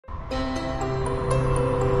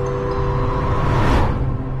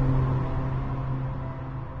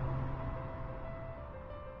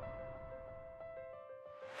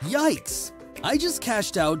Yikes! I just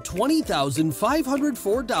cashed out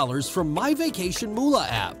 $20,504 from my VacationMoolah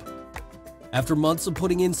app. After months of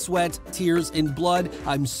putting in sweat, tears, and blood,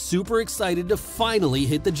 I'm super excited to finally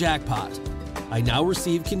hit the jackpot. I now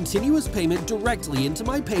receive continuous payment directly into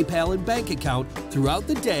my PayPal and bank account throughout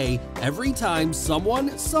the day every time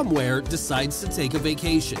someone, somewhere decides to take a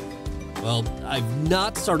vacation. Well, I've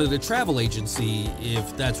not started a travel agency,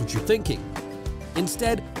 if that's what you're thinking.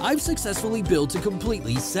 Instead, I've successfully built a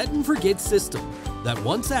completely set-and-forget system that,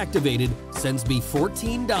 once activated, sends me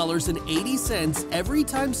 $14.80 every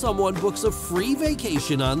time someone books a free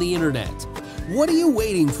vacation on the internet. What are you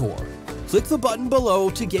waiting for? Click the button below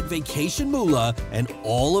to get VacationMoolah and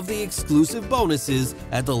all of the exclusive bonuses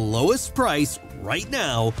at the lowest price right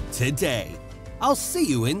now, today. I'll see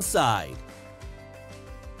you inside.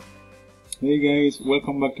 Hey guys,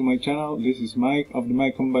 welcome back to my channel. This is Mike of the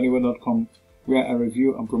Mbadiwe.com, where I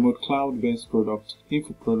review and promote cloud-based products,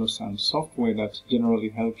 info products, and software that generally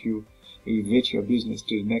help you elevate your business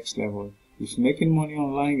to the next level. If making money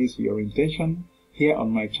online is your intention, here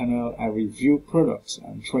on my channel I review products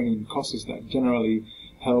and training courses that generally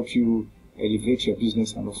help you elevate your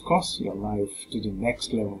business and, of course, your life to the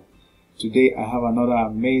next level. Today I have another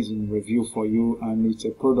amazing review for you, and it's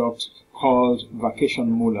a product called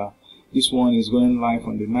VacationMoolah. This one is going live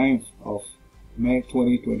on the 9th of May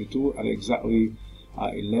 2022 at exactly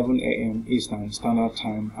 11 a.m. Eastern Standard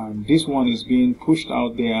Time, and this one is being pushed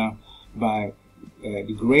out there by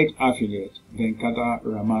the great affiliate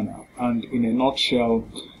Ramana, and in a nutshell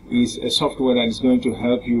is a software that is going to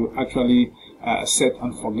help you actually set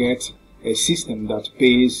and forget a system that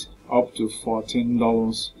pays up to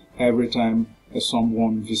 $14 every time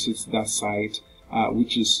someone visits that site,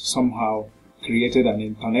 which is somehow created and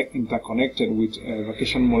interconnected with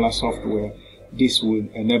VacationMoolah software. This will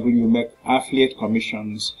enable you to make affiliate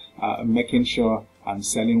commissions, making sure and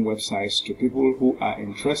selling websites to people who are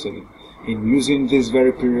interested in using this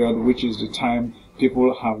very period, which is the time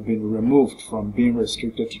people have been removed from being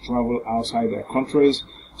restricted to travel outside their countries.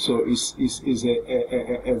 So it's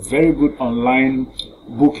a very good online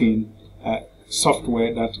booking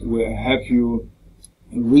software that will help you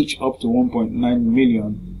reach up to 1.9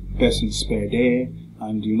 million persons per day,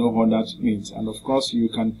 and you know what that means. And of course, you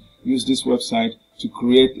can use this website to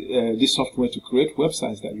create this software to create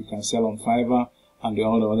websites that you can sell on Fiverr and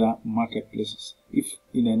all the other marketplaces. If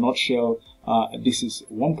in a nutshell this is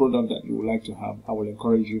one product that you would like to have, I will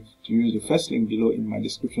encourage you to use the first link below in my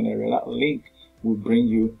description area. That link will bring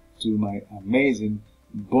you to my amazing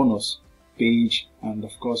bonus page, and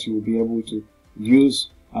of course you will be able to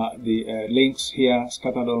use the links here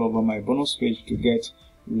scattered all over my bonus page to get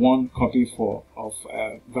one copy of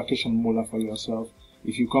VacationMoolah for yourself.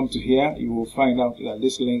 If you come to here, you will find out that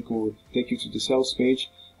this link will take you to the sales page,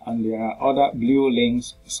 and there are other blue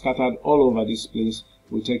links scattered all over this place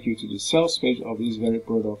will take you to the sales page of this very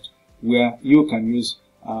product, where you can use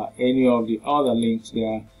any of the other links.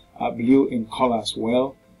 There are blue in color as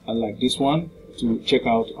well, like this one, to check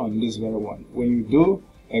out on this very one. When you do,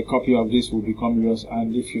 a copy of this will become yours,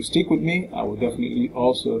 and if you stick with me, I will definitely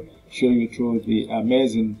also show you through the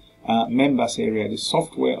amazing members area, the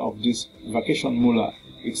software of this VacationMoolah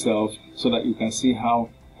itself, so that you can see how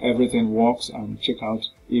everything works and check out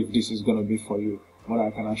if this is going to be for you. But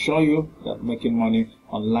I can assure you that making money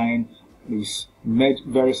online is made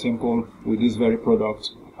very simple with this very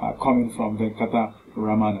product coming from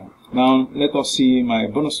Ramana. Now let us see my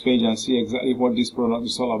bonus page and see exactly what this product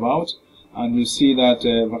is all about. And you see that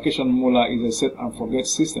VacationMoolah is a set and forget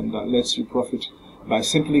system that lets you profit by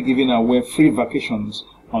simply giving away free vacations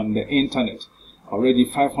on the internet. Already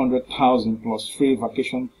 500,000 plus free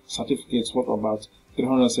vacation certificates worth about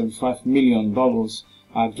 $375 million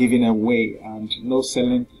are given away, and no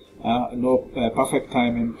selling, no perfect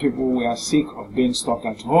timing. People were sick of being stuck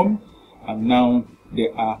at home, and now they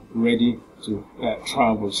are ready to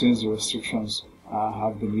travel since the restrictions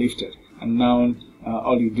have been lifted. And now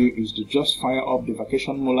all you do is to just fire up the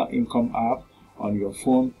VacationMoolah income app on your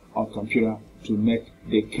phone or computer to make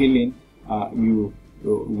the killing you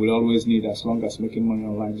will always need, as long as making money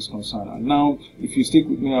online is concerned. And now, if you stick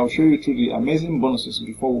with me, I'll show you through the amazing bonuses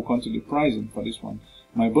before we come to the pricing for this one.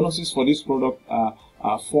 My bonuses for this product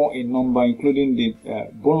are 4 in number, including the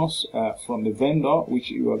bonus from the vendor, which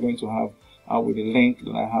you are going to have with the link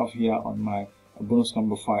that I have here on my bonus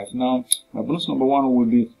number 5. Now, my bonus number 1 will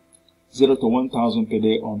be 0 to 1,000 per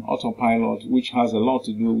day on autopilot, which has a lot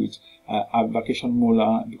to do with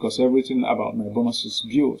VacationMoolah, because everything about my bonus is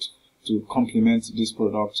built to complement this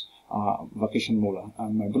product, VacationMoolah.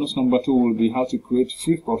 And my bonus number 2 will be how to create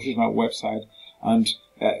free professional website. And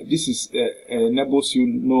this enables you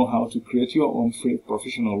know how to create your own free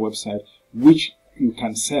professional website, which you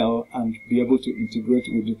can sell and be able to integrate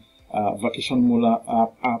with the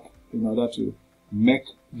VacationMoolah app in order to make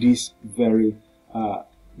this very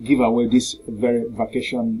give away this very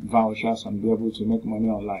vacation vouchers and be able to make money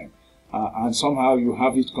online. And somehow you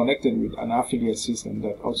have it connected with an affiliate system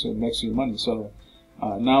that also makes you money. So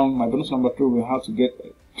now my bonus number 2 will how to get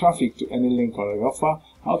traffic to any link or offer,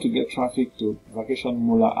 how to get traffic to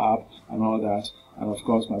VacationMoolah app and all that. And of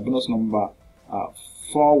course my bonus number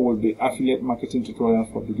 4 will be affiliate marketing tutorial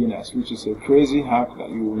for beginners, which is a crazy hack that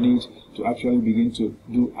you will need to actually begin to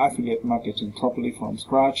do affiliate marketing properly from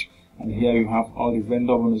scratch. And here you have all the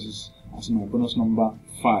vendor bonuses as my bonus number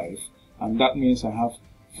 5. And that means I have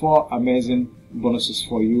 4 amazing bonuses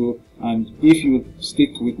for you. And if you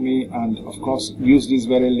stick with me and of course use this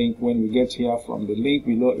very link when you get here, from the link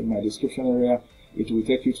below in my description area, it will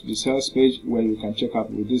take you to the sales page where you can check out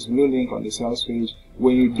with this blue link on the sales page.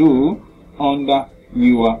 When you do, under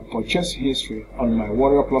your purchase history on my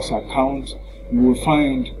Warrior Plus account, you will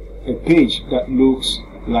find a page that looks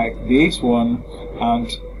like this one. And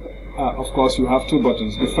of course you have 2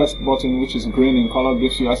 buttons. The first button, which is green in color,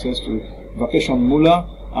 gives you access to VacationMoolah,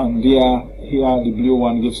 and here the blue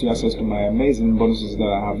one gives you access to my amazing bonuses that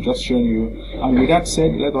I have just shown you. And with that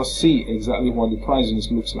said, let us see exactly what the pricing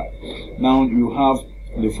looks like. Now you have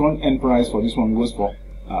the front end price for this one goes for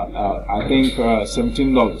I think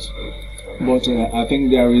 $17, but I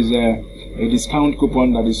think there is a discount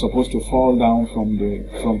coupon that is supposed to fall down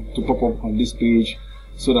to pop up on this page,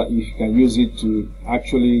 so that you can use it to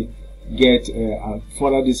actually get a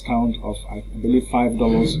further discount of I believe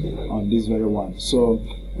 $5 on this very one. So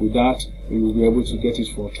with that you will be able to get it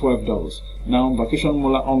for $12. Now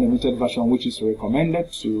VacationMoolah unlimited version, which is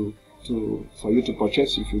recommended for you to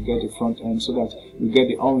purchase if you get the front end, so that you get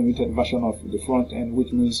the unlimited version of the front end,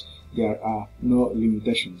 which means there are no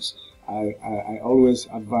limitations. I always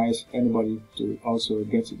advise anybody to also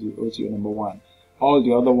get the OTO number 1. All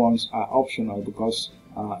the other ones are optional because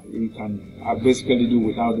you can basically do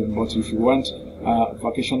without them. But if you want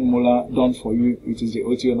VacationMoolah done for you, it is the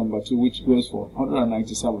OTO number 2, which goes for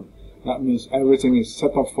 $197. That means everything is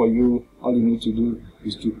set up for you. All you need to do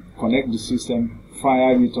is to connect the system,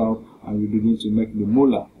 fire it up, and you begin to make the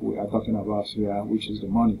moolah we are talking about here, which is the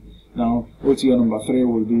money. Now OTO number 3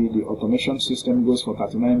 will be the automation system, goes for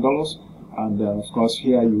 $39. And then of course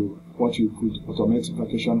here you could automate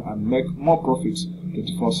vacation and make more profits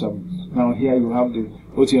 24/7. Now here you have the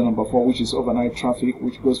OTO number 4, which is overnight traffic,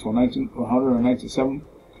 which goes for $197.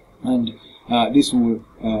 And this will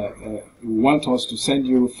want us to send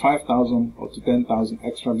you 5,000 or to 10,000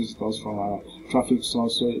 extra visitors from our traffic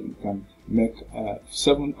source, so you can make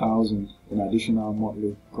 7,000 in additional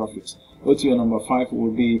monthly profits. OTO number 5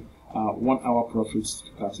 will be 1 hour profits,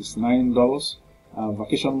 that is $9.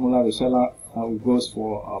 VacationMoolah reseller goes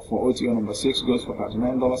for OTO number 6 goes for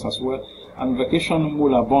 $39 as well, and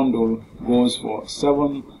VacationMoolah bundle goes for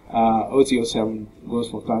OTO 7 goes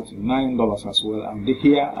for $39 as well. And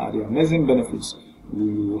here are the amazing benefits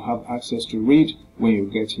you have access to read when you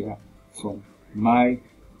get here from my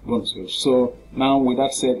bonus page. So now with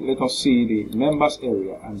that said, let us see the members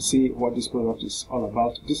area and see what this product is all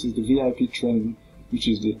about. This is the VIP training, which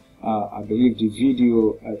is the I believe the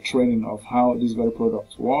video training of how this very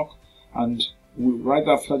product work. And right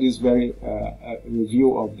after this very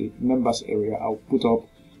review of the members area, I'll put up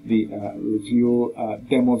the review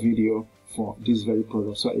demo video for this very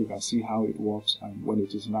product, so you can see how it works and when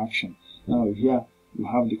it is in action. Now here you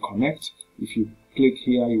have the connect. If you click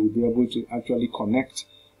here, you will be able to actually connect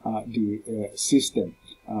the system,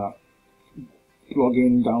 plug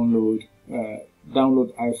in, download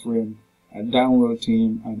iframe, download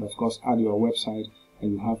theme, and of course add your website,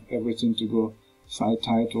 and you have everything to go. Site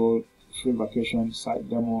title, free vacation, site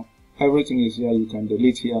demo, everything is here. You can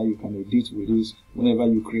delete here, you can edit with this whenever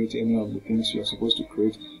you create any of the things you're supposed to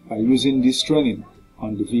create by using this training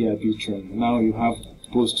on the VIP training. Now you have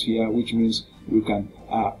post here, which means you can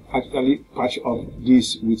actually patch up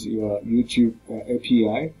this with your YouTube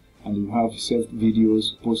API, and you have saved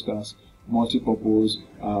videos, posters, multi-purpose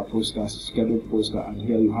posters, scheduled poster, and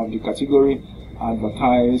here you have the category,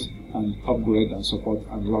 advertise, and upgrade and support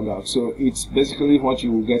and log out. So it's basically what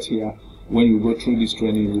you will get here. When you go through this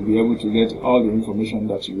training, you'll be able to get all the information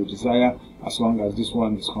that you desire, as long as this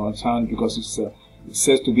one is concerned, because it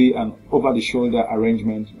says to be an over-the-shoulder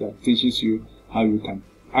arrangement that teaches you how you can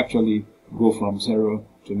actually go from zero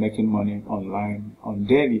to making money online on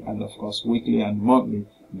daily and of course weekly and monthly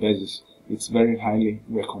basis. it's very highly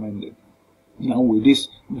recommended. Now with this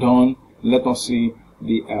done, let us see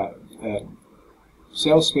the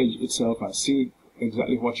sales page itself and see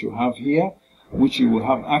exactly what you have here, which you will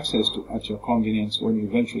have access to at your convenience. When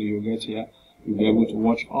eventually you get here, you'll be able to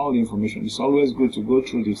watch all the information. It's always good to go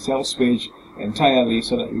through the sales page entirely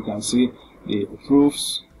so that you can see the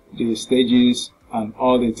proofs, the stages, and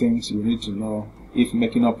all the things you need to know if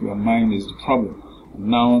making up your mind is the problem.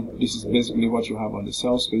 Now, this is basically what you have on the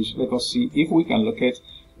sales page. Let us see if we can locate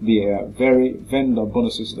the very vendor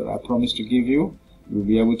bonuses that I promised to give you. You'll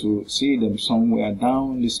be able to see them somewhere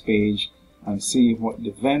down this page and see what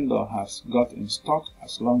the vendor has got in stock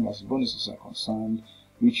as long as bonuses are concerned,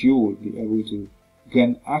 which you will be able to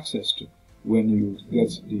gain access to when you get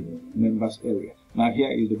the members area. Now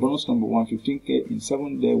here is the bonus number 1, 15K in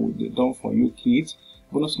 7 days with the done for you kit.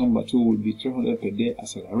 Bonus number 2 will be 300 per day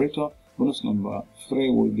accelerator. Bonus number 3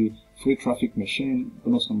 will be free traffic machine.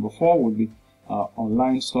 Bonus number 4 will be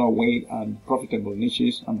online store weight and profitable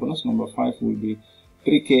niches. And bonus number 5 will be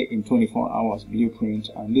 3K in 24 hours blueprint.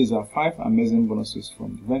 And these are 5 amazing bonuses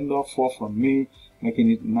from the vendor, 4 from me,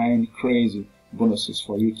 making it 9 crazy bonuses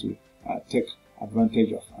for you to take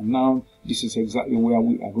advantage of. And now this is exactly where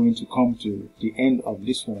we are going to come to the end of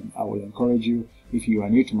this one. I will encourage you, if you are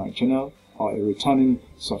new to my channel or a returning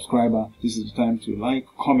subscriber, this is the time to like,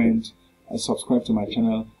 comment, and subscribe to my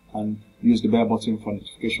channel and use the bell button for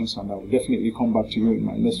notifications, and I will definitely come back to you in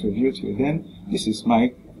my next review. Till then, this is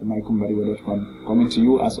Mike at MikeMbadiwe.com, coming to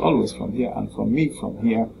you as always from here, and from me from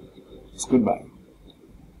here. It's goodbye.